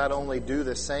death. They not only do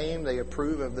the same, they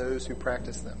approve of those who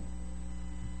practice them.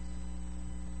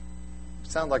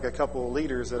 Sound like a couple of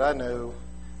leaders that I know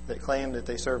that claim that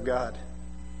they serve God.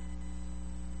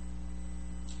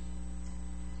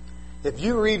 If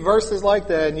you read verses like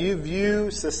that and you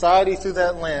view society through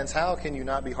that lens, how can you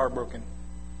not be heartbroken?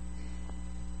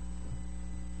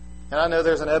 And I know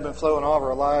there's an ebb and flow in all of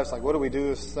our lives. Like, what do we do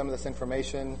with some of this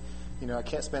information? You know, I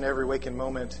can't spend every waking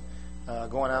moment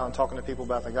going out and talking to people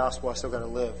about the gospel. I still got to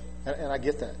live. And I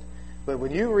get that. But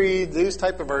when you read these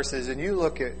type of verses and you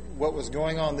look at what was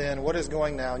going on then, what is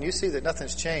going now, and you see that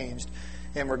nothing's changed,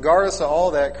 and regardless of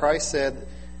all that, Christ said,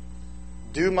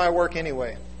 do my work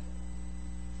anyway.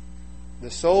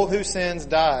 The soul who sins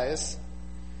dies.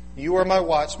 You are my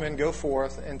watchman. Go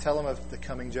forth and tell him of the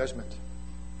coming judgment.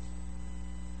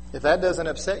 If that doesn't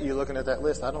upset you looking at that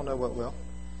list, I don't know what will.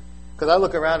 Because I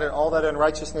look around at all that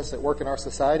unrighteousness at work in our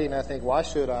society and I think, why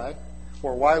should I?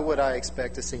 Or why would I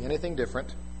expect to see anything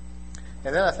different?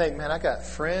 And then I think, man, I got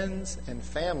friends and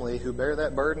family who bear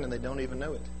that burden and they don't even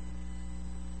know it.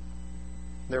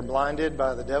 They're blinded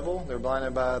by the devil. They're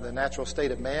blinded by the natural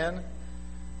state of man.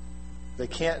 They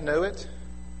can't know it.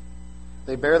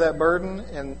 They bear that burden,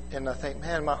 and I think,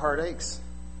 man, my heart aches.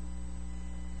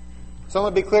 So I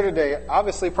want to be clear today.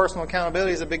 Obviously, personal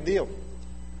accountability is a big deal.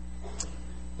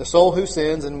 The soul who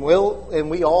sins, and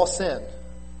we all sin.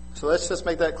 So let's just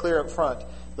make that clear up front.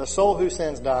 The soul who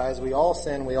sins dies. We all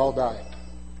sin. We all die.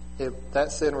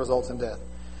 That sin results in death.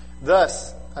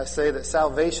 Thus, I say that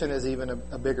salvation is even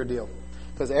a bigger deal.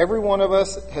 Because every one of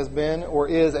us has been or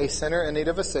is a sinner in need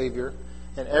of a Savior.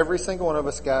 And every single one of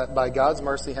us, by God's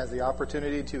mercy, has the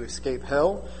opportunity to escape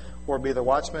hell or be the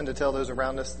watchman to tell those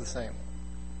around us the same.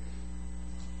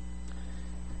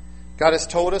 God has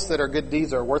told us that our good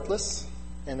deeds are worthless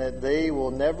and that they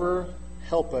will never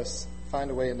help us find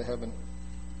a way into heaven.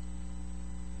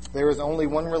 There is only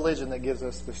one religion that gives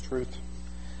us this truth.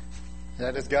 And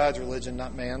that is God's religion,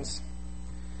 not man's.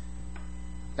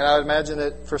 And I would imagine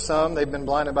that for some, they've been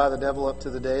blinded by the devil up to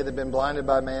the day. They've been blinded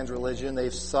by man's religion.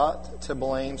 They've sought to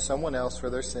blame someone else for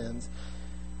their sins.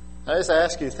 I just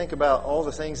ask you to think about all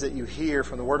the things that you hear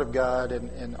from the Word of God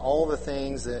and all the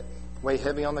things that weigh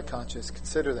heavy on the conscience.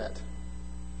 Consider that.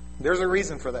 There's a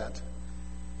reason for that.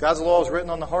 God's law is written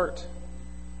on the heart.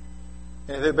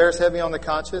 And if it bears heavy on the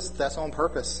conscience, that's on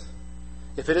purpose.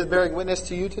 If it is bearing witness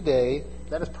to you today,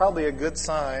 that is probably a good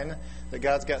sign that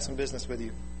God's got some business with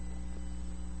you.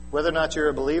 Whether or not you're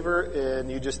a believer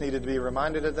and you just needed to be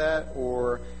reminded of that,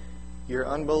 or you're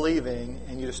unbelieving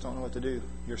and you just don't know what to do.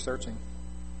 You're searching.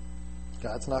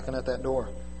 God's knocking at that door.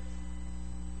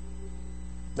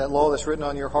 That law that's written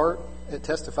on your heart, it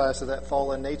testifies to that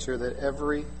fallen nature that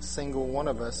every single one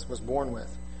of us was born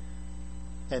with.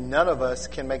 And none of us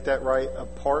can make that right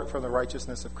apart from the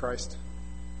righteousness of Christ.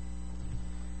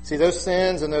 See, those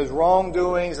sins and those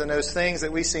wrongdoings and those things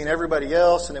that we see in everybody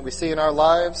else and that we see in our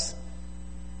lives,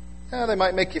 they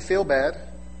might make you feel bad,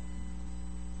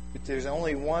 but there's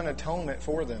only one atonement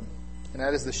for them, and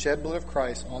that is the shed blood of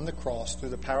Christ on the cross through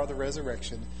the power of the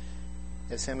resurrection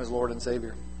as Him as Lord and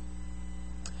Savior.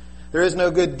 There is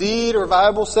no good deed or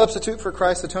viable substitute for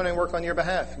Christ's atoning work on your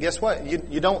behalf. Guess what?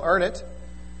 You don't earn it.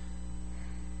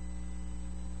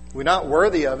 We're not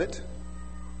worthy of it,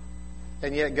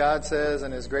 and yet God says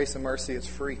in His grace and mercy it's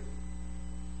free.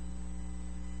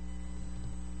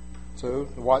 So,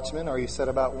 the watchman, are you set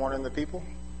about warning the people?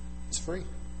 It's free.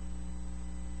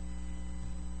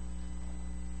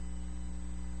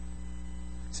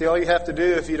 See, all you have to do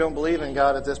if you don't believe in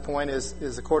God at this point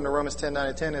is according to Romans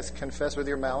 10:9-10, is confess with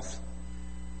your mouth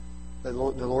the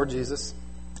Lord Jesus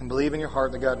and believe in your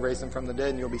heart that God raised Him from the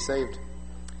dead and you'll be saved.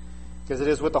 Because it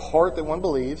is with the heart that one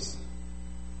believes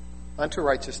unto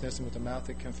righteousness, and with the mouth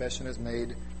that confession is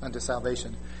made unto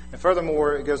salvation. And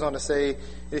furthermore, it goes on to say,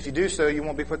 if you do so, you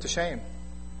won't be put to shame.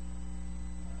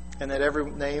 And that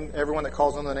everyone that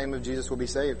calls on the name of Jesus will be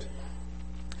saved.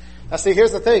 Now see,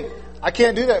 here's the thing. I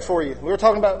can't do that for you. We were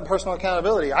talking about personal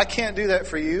accountability. I can't do that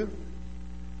for you.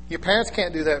 Your parents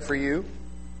can't do that for you.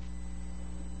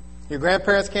 Your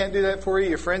grandparents can't do that for you.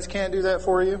 Your friends can't do that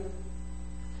for you.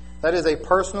 That is a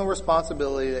personal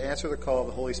responsibility to answer the call of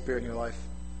the Holy Spirit in your life.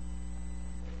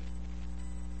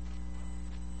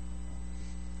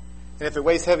 And if it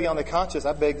weighs heavy on the conscience,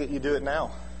 I beg that you do it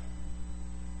now.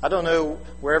 I don't know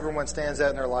where everyone stands at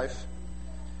in their life.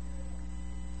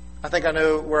 I think I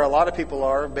know where a lot of people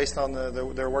are based on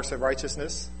their works of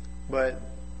righteousness, but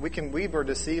we were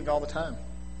deceived all the time.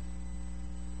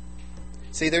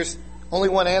 See, there's only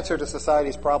one answer to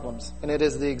society's problems, and it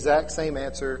is the exact same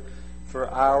answer for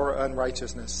our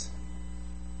unrighteousness.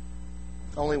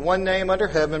 Only one name under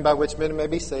heaven by which men may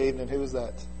be saved, and who is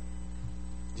that?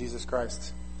 Jesus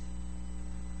Christ.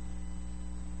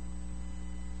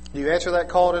 Do you answer that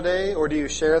call today, or do you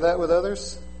share that with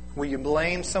others? Will you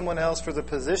blame someone else for the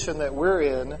position that we're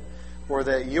in, or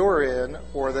that you're in,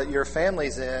 or that your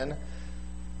family's in?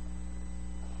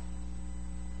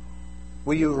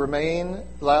 Will you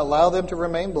allow them to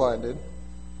remain blinded?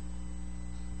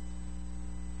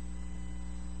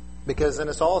 Because when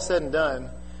it's all said and done,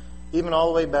 even all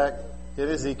the way back in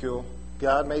Ezekiel,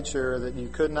 God made sure that you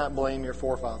could not blame your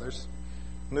forefathers.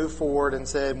 Moved forward and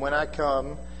said, when I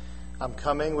come, I'm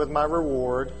coming with my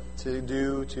reward to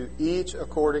do to each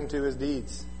according to his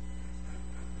deeds.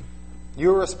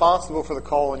 You're responsible for the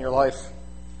call in your life.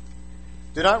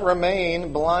 Do not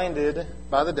remain blinded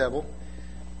by the devil.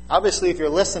 Obviously, if you're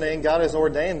listening, God has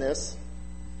ordained this.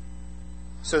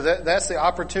 So that's the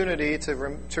opportunity to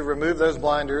remove those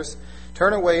blinders,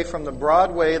 turn away from the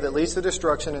broad way that leads to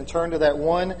destruction, and turn to that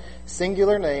one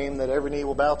singular name that every knee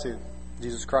will bow to,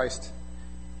 Jesus Christ.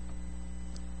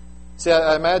 See,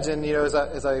 I imagine, as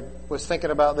I was thinking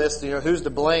about this, who's to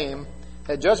blame?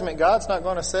 At judgment, God's not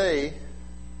going to say,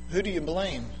 who do you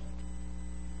blame?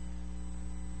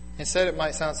 Instead, it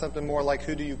might sound something more like,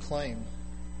 who do you claim?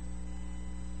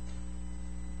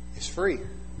 It's free.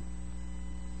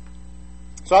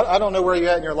 So I don't know where you're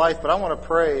at in your life, but I want to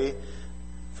pray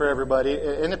for everybody,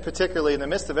 and particularly in the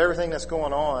midst of everything that's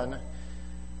going on.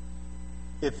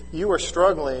 If you are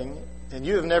struggling and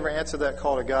you have never answered that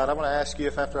call to God, I want to ask you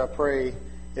if after I pray,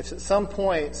 if at some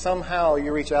point, somehow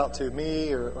you reach out to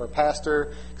me or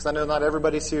pastor, because I know not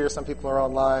everybody's here, some people are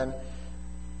online,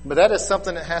 but that is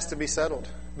something that has to be settled,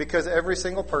 because every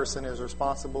single person is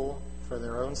responsible for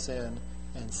their own sin,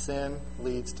 and sin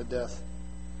leads to death.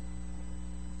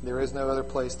 There is no other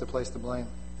place to place the blame,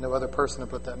 no other person to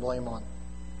put that blame on.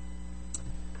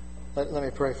 Let me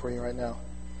pray for you right now.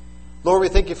 Lord, we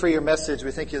thank you for your message.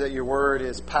 We thank you that your word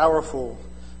is powerful,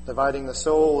 dividing the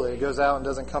soul, that it goes out and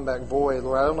doesn't come back void.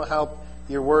 Lord, I don't know how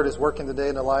your word is working today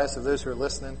in the lives of those who are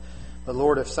listening, but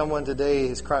Lord, if someone today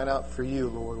is crying out for you,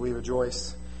 Lord, we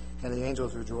rejoice, and the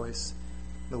angels rejoice.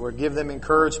 Lord, give them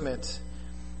encouragement.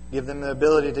 Give them the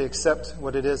ability to accept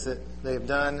what it is that they have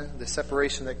done, the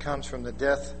separation that comes from the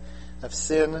death of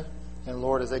sin. And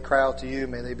Lord, as they cry out to you,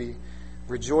 may they be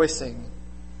rejoicing.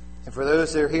 And for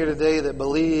those that are here today that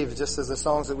believe, just as the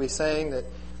songs that we sang, that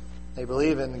they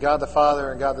believe in God the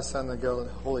Father and God the Son and the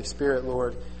Holy Spirit,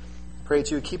 Lord, I pray that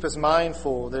you would keep us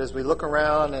mindful that as we look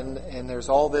around and there's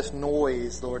all this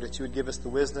noise, Lord, that you would give us the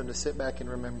wisdom to sit back and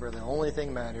remember the only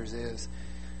thing matters is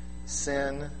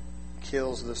sin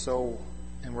kills the soul.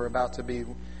 And we're about to be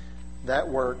that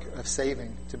work of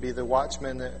saving, to be the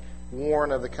watchmen that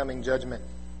warn of the coming judgment.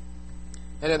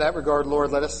 And in that regard,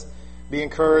 Lord, let us be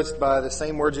encouraged by the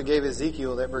same words you gave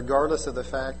Ezekiel, that regardless of the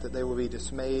fact that they will be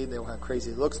dismayed, they will have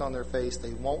crazy looks on their face,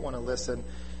 they won't want to listen,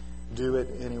 do it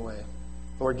anyway.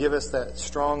 Lord, give us that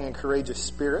strong and courageous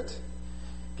spirit.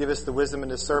 Give us the wisdom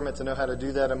and discernment to know how to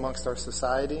do that amongst our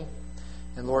society.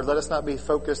 And Lord, let us not be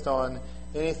focused on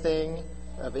anything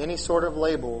of any sort of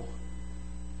label,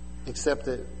 except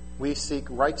that we seek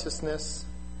righteousness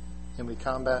and we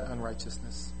combat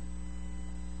unrighteousness.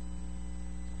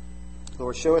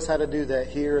 Lord, show us how to do that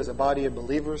here as a body of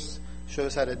believers. Show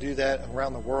us how to do that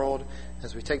around the world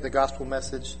as we take the gospel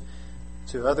message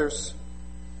to others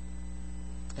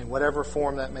in whatever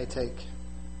form that may take.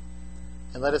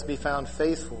 And let us be found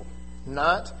faithful,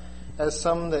 not as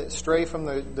some that stray from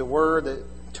the word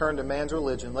that turn to man's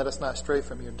religion. Let us not stray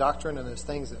from your doctrine and those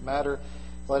things that matter.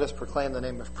 Let us proclaim the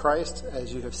name of Christ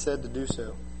as you have said to do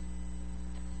so.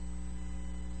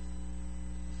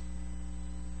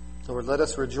 Lord, let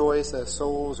us rejoice as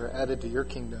souls are added to your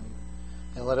kingdom,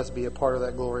 and let us be a part of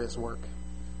that glorious work.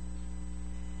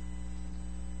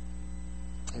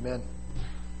 Amen.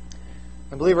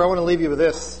 And believer, I want to leave you with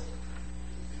this.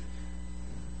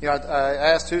 I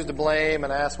asked who's to blame,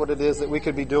 and I asked what it is that we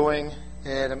could be doing.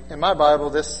 And in my Bible,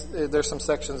 there's some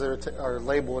sections that are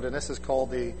labeled, and this is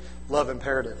called the love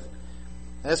imperative.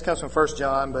 And this comes from 1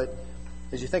 John, but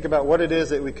as you think about what it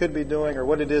is that we could be doing or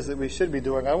what it is that we should be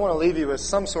doing, I want to leave you with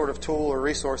some sort of tool or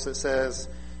resource that says,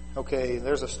 okay,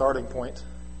 there's a starting point.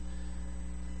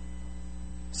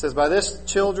 It says, by this,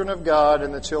 children of God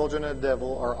and the children of the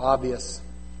devil are obvious.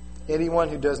 Anyone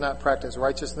who does not practice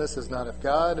righteousness is not of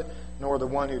God, nor the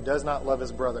one who does not love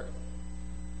his brother.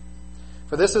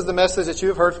 For this is the message that you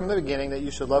have heard from the beginning, that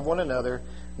you should love one another,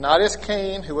 not as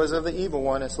Cain, who was of the evil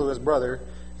one and slew his brother.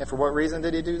 And for what reason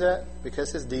did he do that?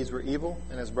 Because his deeds were evil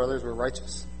and his brothers were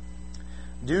righteous.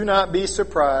 Do not be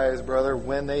surprised, brother,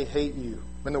 when they hate you,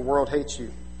 when the world hates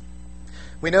you.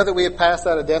 We know that we have passed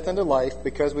out of death into life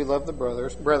because we love the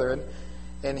brethren,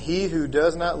 and he who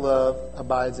does not love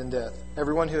abides in death.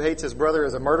 Everyone who hates his brother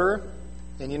is a murderer,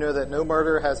 and you know that no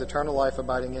murderer has eternal life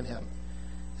abiding in him.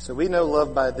 So we know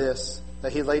love by this,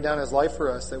 that he laid down his life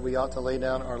for us, that we ought to lay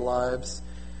down our lives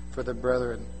for the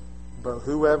brethren. But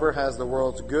whoever has the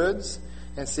world's goods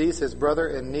and sees his brother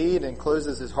in need and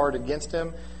closes his heart against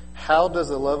him, how does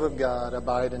the love of God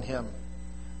abide in him?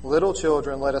 Little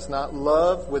children, let us not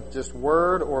love with just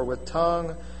word or with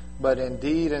tongue, but in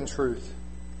deed and truth.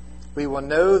 We will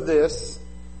know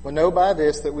by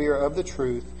this that we are of the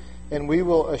truth, and we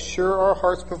will assure our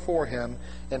hearts before him,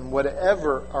 and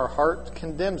whatever our heart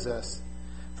condemns us,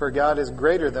 for God is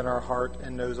greater than our heart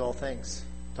and knows all things.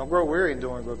 Don't grow weary in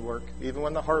doing good work. Even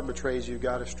when the heart betrays you,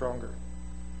 God is stronger.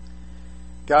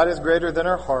 God is greater than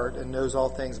our heart and knows all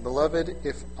things. Beloved,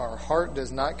 if our heart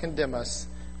does not condemn us,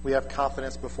 we have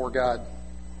confidence before God.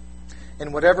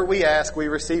 And whatever we ask, we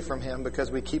receive from Him because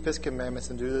we keep His commandments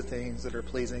and do the things that are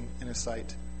pleasing in His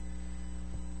sight.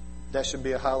 That should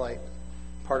be a highlight.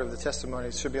 Part of the testimony.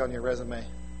 It should be on your resume.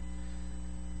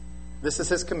 This is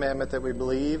His commandment, that we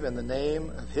believe in the name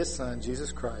of His Son,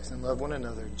 Jesus Christ, and love one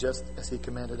another just as He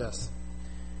commanded us.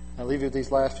 I'll leave you with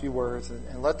these last few words,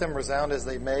 and let them resound as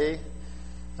they may.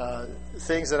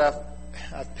 Things that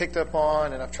I've picked up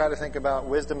on, and I've tried to think about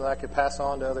wisdom that I could pass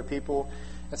on to other people.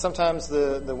 And sometimes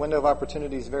the window of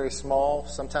opportunity is very small.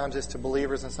 Sometimes it's to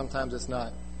believers, and sometimes it's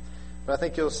not. But I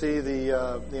think you'll see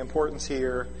the importance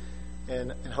here,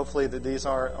 and hopefully that these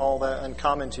aren't all that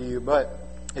uncommon to you. But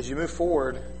as you move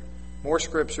forward, more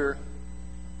Scripture,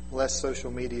 less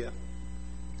social media.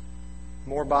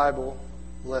 More Bible,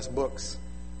 less books.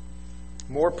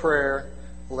 More prayer,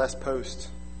 less posts.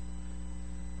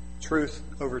 Truth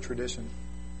over tradition.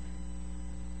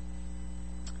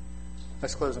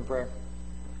 Let's close in prayer.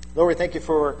 Lord, we thank you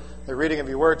for the reading of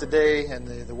your word today and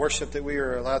the worship that we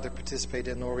are allowed to participate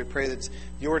in. Lord, we pray that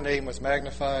your name was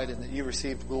magnified and that you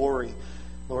received glory.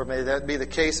 Lord, may that be the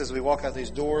case as we walk out these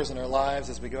doors in our lives,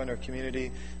 as we go into our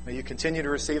community. May you continue to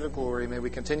receive the glory. May we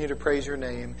continue to praise your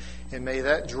name. And may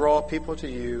that draw people to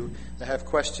you that have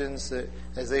questions that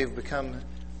as they've become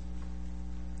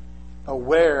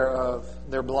aware of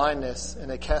their blindness and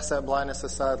they cast that blindness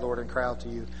aside, Lord, and cry out to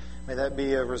you. May that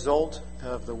be a result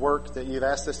of the work that you've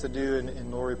asked us to do.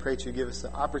 And Lord, we pray that you give us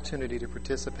the opportunity to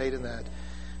participate in that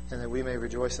and that we may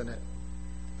rejoice in it.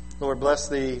 Lord, bless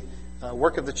the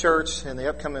work of the church and the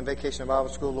upcoming Vacation Bible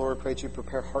School. Lord, pray that you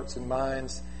prepare hearts and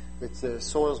minds, that the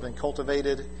soil's been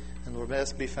cultivated. And Lord, may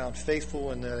us be found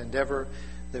faithful in the endeavor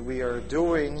that we are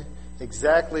doing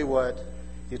exactly what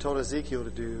you told Ezekiel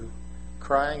to do,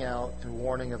 crying out and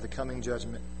warning of the coming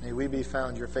judgment. May we be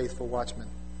found your faithful watchmen.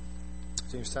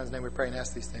 In your Son's name we pray and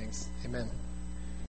ask these things. Amen.